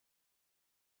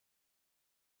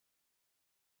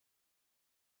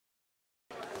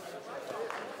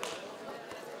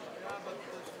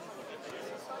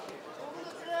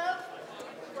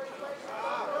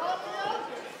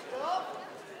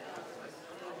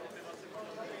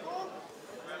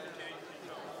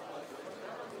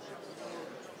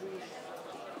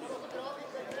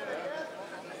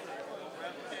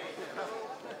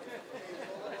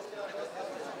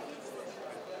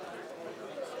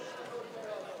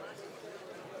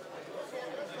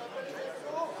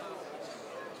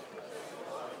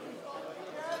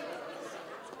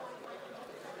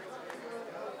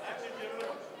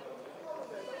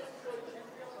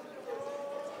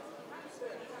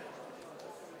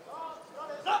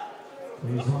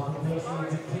Please welcome facing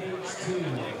into cage 2. In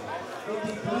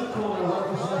the blue corner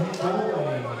representing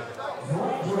Norway,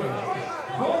 Hoifodt.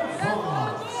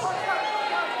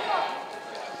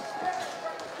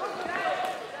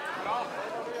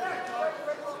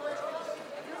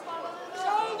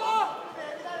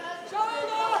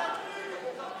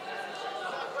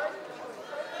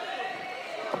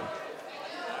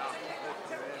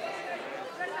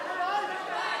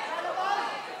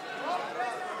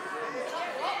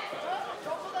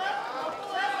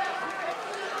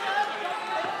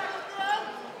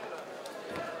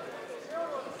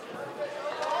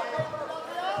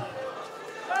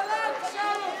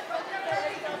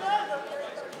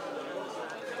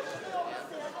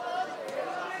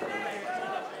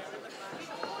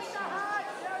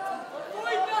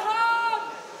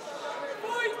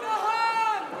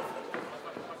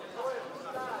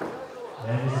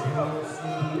 And his opponents in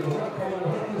the red corner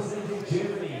representing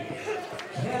Germany,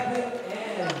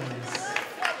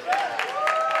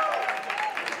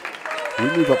 We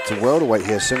move up to welterweight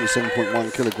here,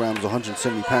 77.1 kilograms,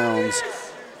 170 pounds.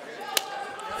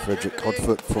 Fredrik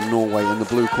Hoifodt from Norway in the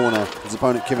blue corner. His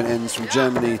opponent Kevin Enns from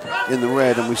Germany in the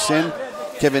red. And we've seen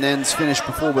Kevin Enns finish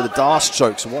before with a Darce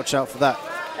choke, so watch out for that.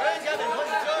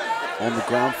 On the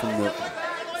ground from the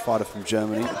fighter from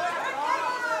Germany.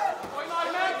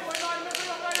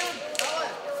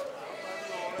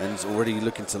 Enns already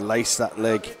looking to lace that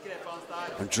leg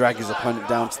and drag his opponent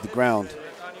down to the ground.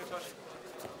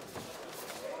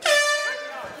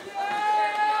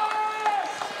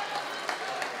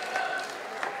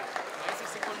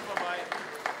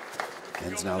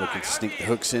 Enns now looking to sneak the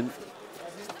hooks in.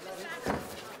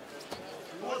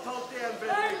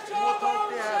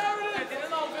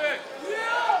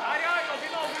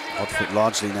 Hoifodt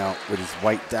largely now with his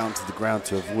weight down to the ground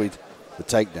to avoid the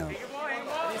takedown.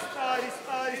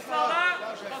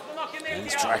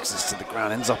 Enns drags us to the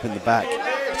ground, ends up in the back.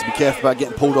 Has to be careful about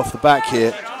getting pulled off the back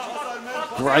here.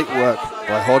 Great work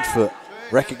by Hoifodt,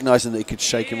 recognizing that he could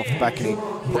shake him off the back, and he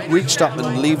reached up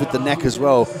and levered the neck as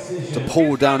well to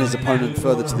pull down his opponent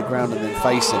further to the ground and then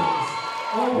face him.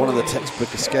 One of the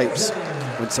textbook escapes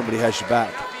when somebody has your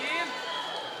back.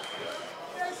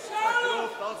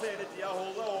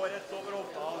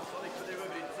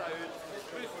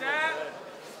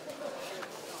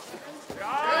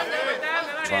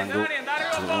 Triangle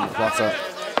to the omoplata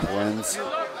for Enns.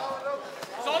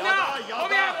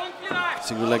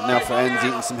 Single leg now for Enns,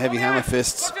 eating some heavy hammer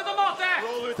fists.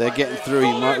 They're getting through.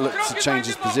 He might look to change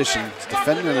his position. He's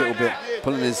defending a little bit,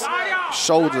 pulling his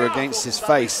shoulder against his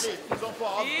face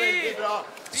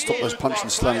to stop those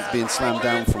punches being slammed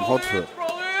down from Hoifodt.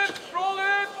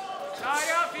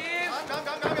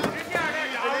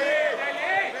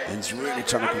 Enns really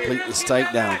trying to complete this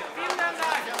takedown.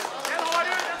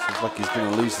 Seems like he's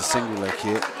going to lose the single leg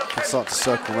here. Can start to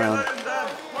circle around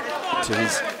to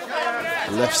his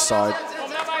left side.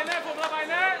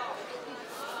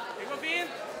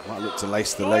 Might look to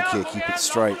lace the leg here, keep it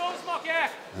straight,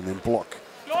 and then block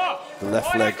the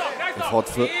left leg of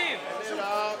Hoifodt.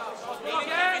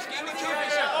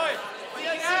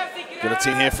 Good a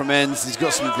team here from Enns. He's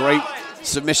got some great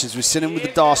submissions. We've seen him with the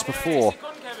Darce before.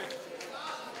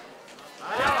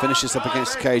 Finishes up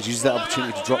against the cage, uses that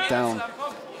opportunity to drop down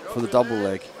for the double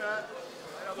leg.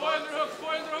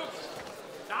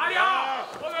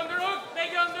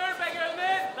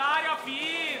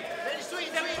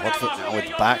 Hoifodt now with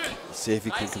the back. Let's see if he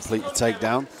can complete the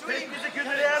takedown.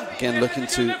 Again, looking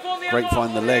to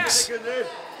grapevine the legs.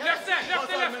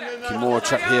 Kimura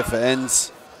trap here for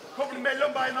Enns.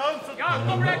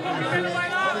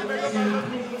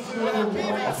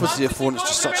 Offers the opponent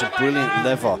just such a brilliant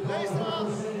lever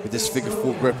with this figure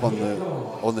four grip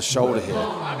on the shoulder here.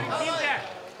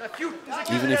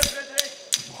 Even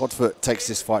if Hoifodt takes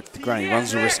this fight to the ground, he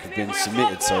runs the risk of being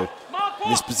submitted. So in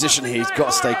this position here, he's got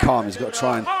to stay calm. He's got to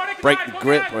try and break the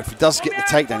grip, or if he does get the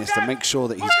takedown, he has to make sure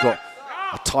that he's got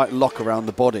a tight lock around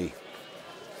the body.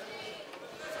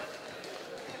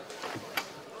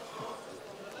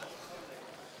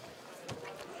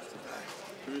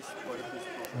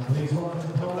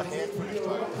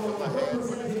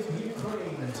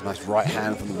 It's a nice right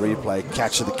hand from the replay,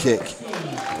 catch of the kick.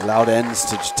 Allowed Enns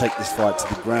to just take this fight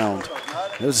to the ground.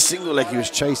 There was a single leg he was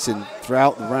chasing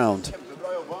throughout the round.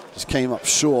 Just came up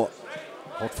short.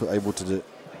 Hoifodt able to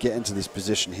get into this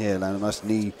position here, land a nice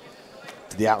knee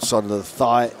to the outside of the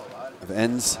thigh of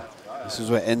Enns. This is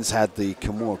where Enns had the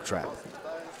Kimura trap.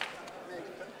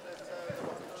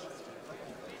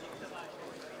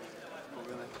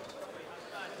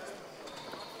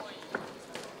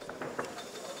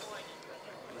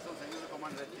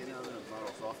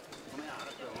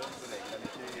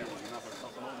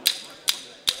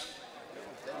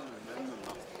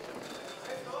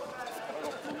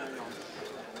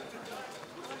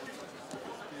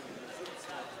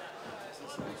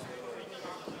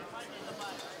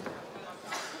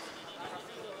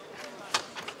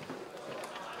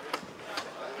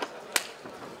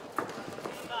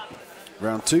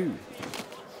 Round 2.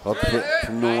 Hoifodt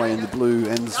from Norway in the blue,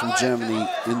 Ends from Germany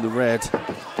in the red.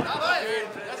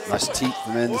 Nice teep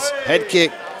from Ends. Head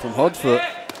kick from Hoifodt.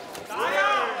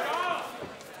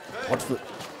 Hoifodt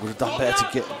would have done better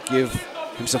to give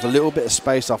himself a little bit of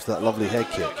space after that lovely head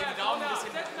kick.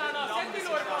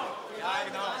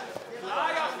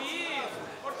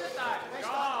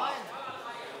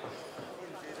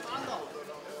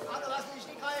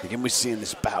 Again, we're seeing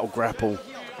this battle grapple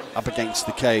up against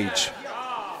the cage.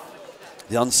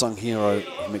 The unsung hero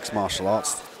of mixed martial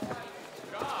arts.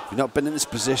 If you've not been in this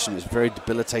position, it's very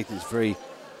debilitating, it's very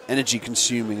energy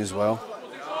consuming as well.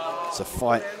 It's a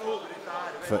fight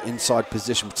for inside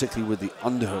position, particularly with the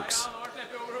underhooks.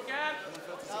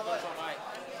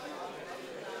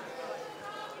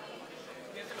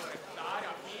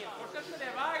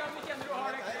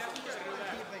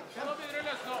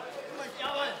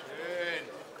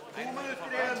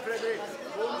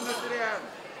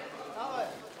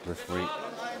 Referee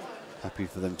happy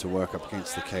for them to work up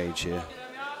against the cage here.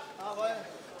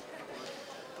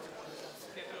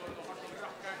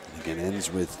 And again,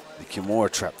 Ends with the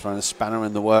Kimura trap, throwing a spanner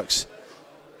in the works.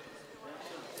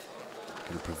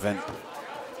 Going to prevent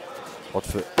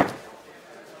Hoifodt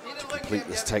to complete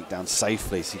this takedown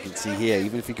safely. So you can see here,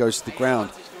 even if he goes to the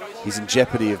ground, he's in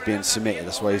jeopardy of being submitted.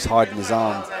 That's why he's hiding his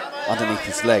arm underneath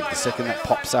his leg. The second that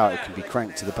pops out, it can be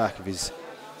cranked to the back of his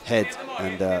head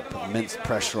and put immense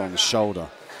pressure on the shoulder.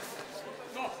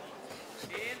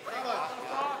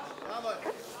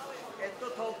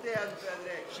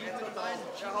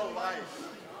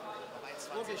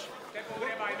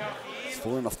 He's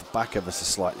falling off the back ever so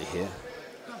slightly here.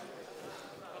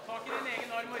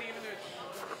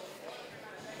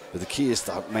 But the key is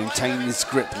to maintain this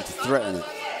grip and to threaten it.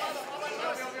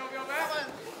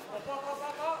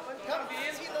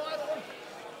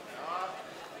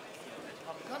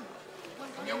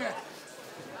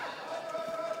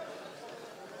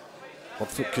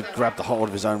 Hoifodt could grab the hold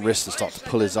of his own wrist and start to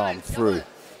pull his arm through.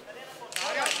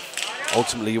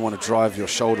 Ultimately, you want to drive your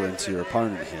shoulder into your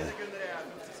opponent here.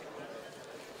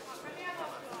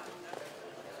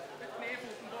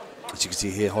 As you can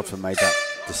see here, Hoifodt made that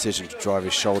decision to drive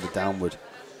his shoulder downward.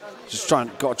 Just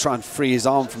got to try and free his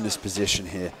arm from this position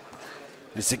here.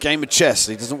 And it's a game of chess.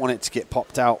 He doesn't want it to get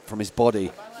popped out from his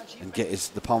body and get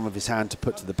the palm of his hand to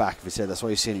put to the back of his head. That's why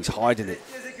you're seeing he's hiding it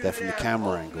there from the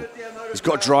camera angle. He's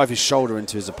got to drive his shoulder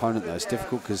into his opponent though. It's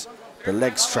difficult because the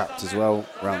leg's trapped as well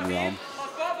around the arm.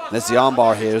 And there's the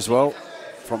armbar here as well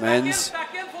from Ends.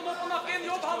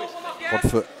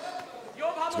 Hoifodt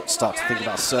has got to start to think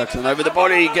about circling over the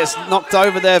body. He gets knocked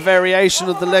over there, variation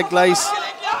of the leg lace.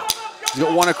 He's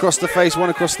got one across the face, one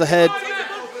across the head.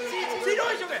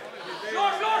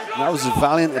 And that was a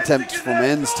valiant attempt from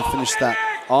Ends to finish that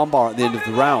armbar at the end of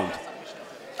the round.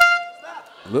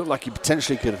 It looked like he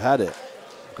potentially could have had it.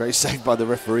 Great save by the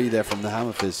referee there from the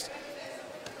hammer fist.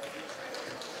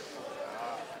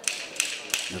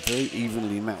 A very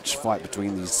evenly matched fight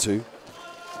between these two,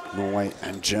 Norway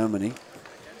and Germany.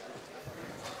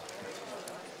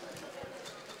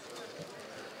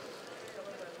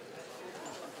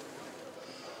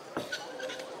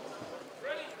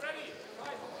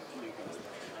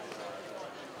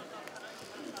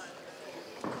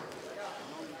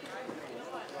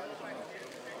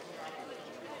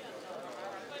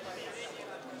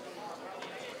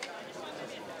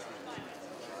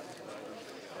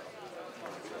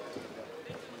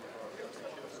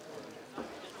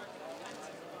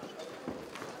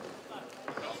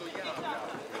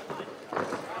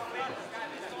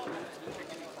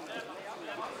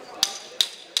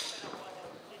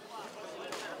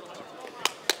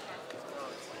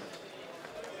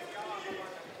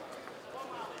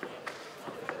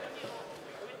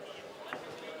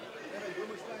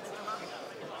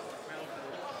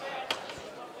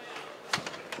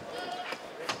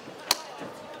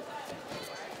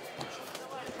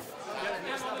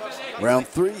 Round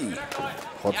 3,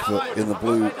 Hoifodt in the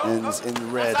blue, Ends in the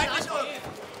red.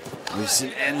 We've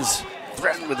seen Ends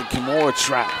threaten with a Kimura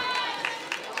trap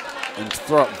and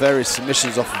throw up various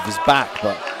submissions off of his back,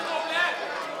 but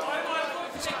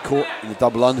he's caught in the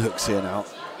double underhooks here now.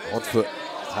 Hoifodt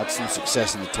had some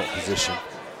success in the top position.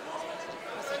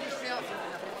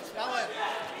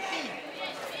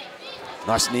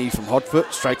 Nice knee from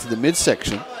Hoifodt, straight to the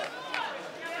midsection.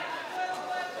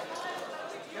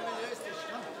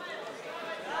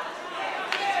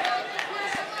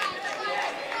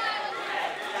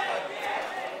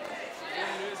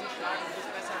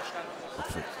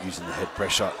 Using the head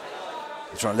pressure.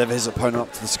 He's trying to lever his opponent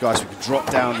up to the sky so he can drop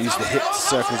down, use the hip to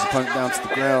circle his opponent down to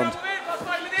the ground.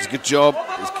 It's a good job.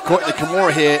 He's caught in the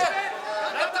Kimura here.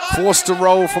 Forced to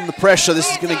roll from the pressure. This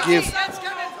is going to give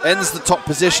Enns the top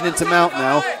position into mount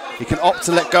now. He can opt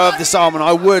to let go of this arm, and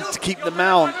I would to keep the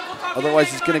mount. Otherwise,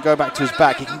 he's going to go back to his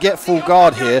back. He can get full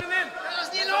guard here.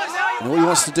 And all he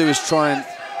wants to do is try and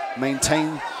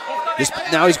maintain this.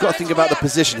 Now he's got to think about the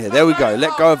position here. There we go.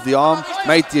 Let go of the arm.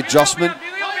 Made the adjustment.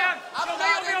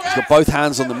 He's got both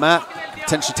hands on the mat.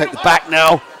 Potentially take the back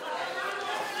now.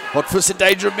 Hoifodt's in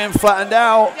danger of being flattened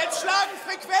out.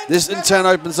 This in turn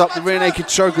opens up the rear naked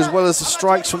choke as well as the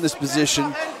strikes from this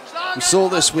position. We saw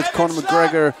this with Conor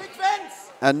McGregor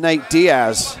and Nate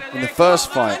Diaz in the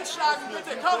first fight.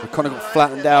 Conor got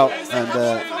flattened out and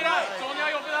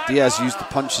Diaz used the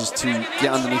punches to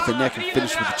get underneath the neck and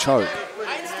finish with the choke.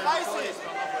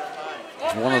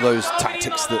 It's one of those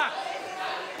tactics that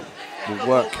will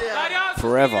work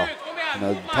forever. You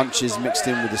know, the punches mixed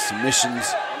in with the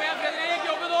submissions.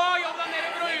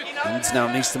 Enns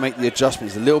now needs to make the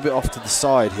adjustment. He's a little bit off to the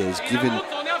side here. He's giving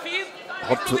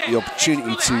Hoifodt the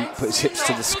opportunity to put his hips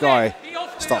to the sky,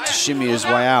 start to shimmy his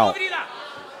way out.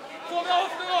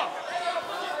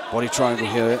 Body triangle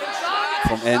here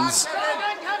from Enns.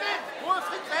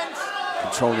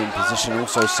 Controlling position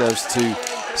also serves to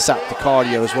sap the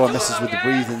cardio as well, messes with the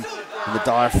breathing and the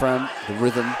diaphragm, the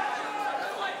rhythm.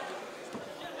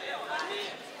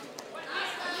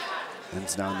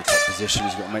 Enns now in the top position.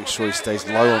 He's got to make sure he stays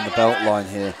low on the belt line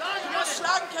here.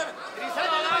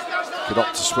 Could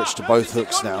opt to switch to both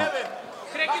hooks now.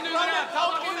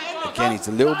 Again, he's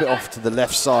a little bit off to the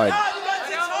left side.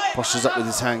 Postures up with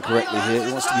his hand correctly here.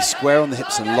 He wants to be square on the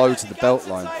hips and low to the belt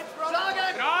line.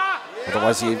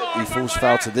 Otherwise, he falls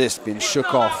foul to this, being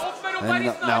shook off and ending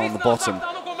up now on the bottom.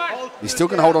 He's still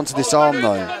going to hold on to this arm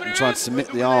though and try and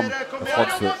submit the arm of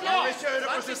Hoifodt.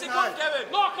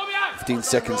 15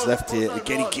 seconds left here.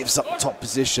 Again, he gives up the top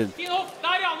position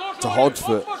to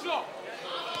Hoifodt.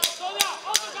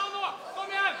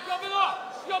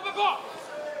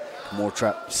 More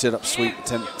trap, sit-up sweep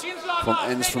attempt from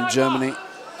Enns from Germany.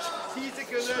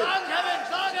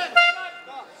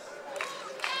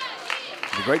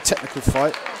 A great technical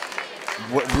fight.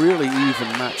 Really even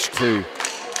match too.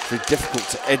 Very difficult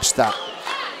to edge that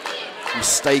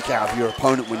mistake out of your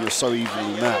opponent when you're so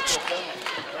evenly matched.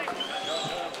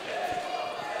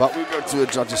 But we go to a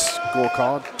judge's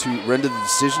scorecard to render the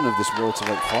decision of this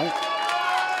welterweight fight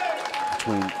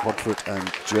between Hoifodt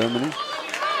and Germany.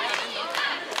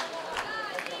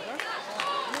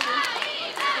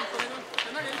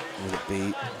 Will it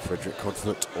be Frederick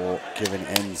Hoifodt or Kevin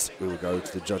Enns? We will go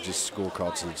to the judges'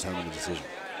 scorecard to determine the decision.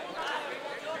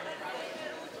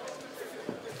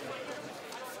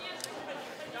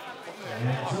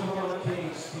 And to our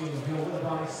cage to go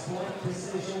by split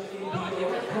decision in the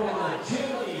red corner,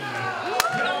 Germany.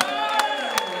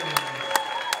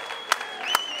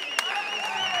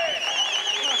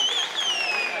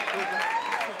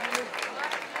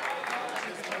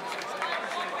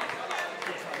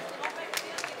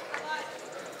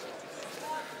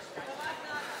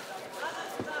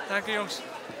 Danke, Jungs.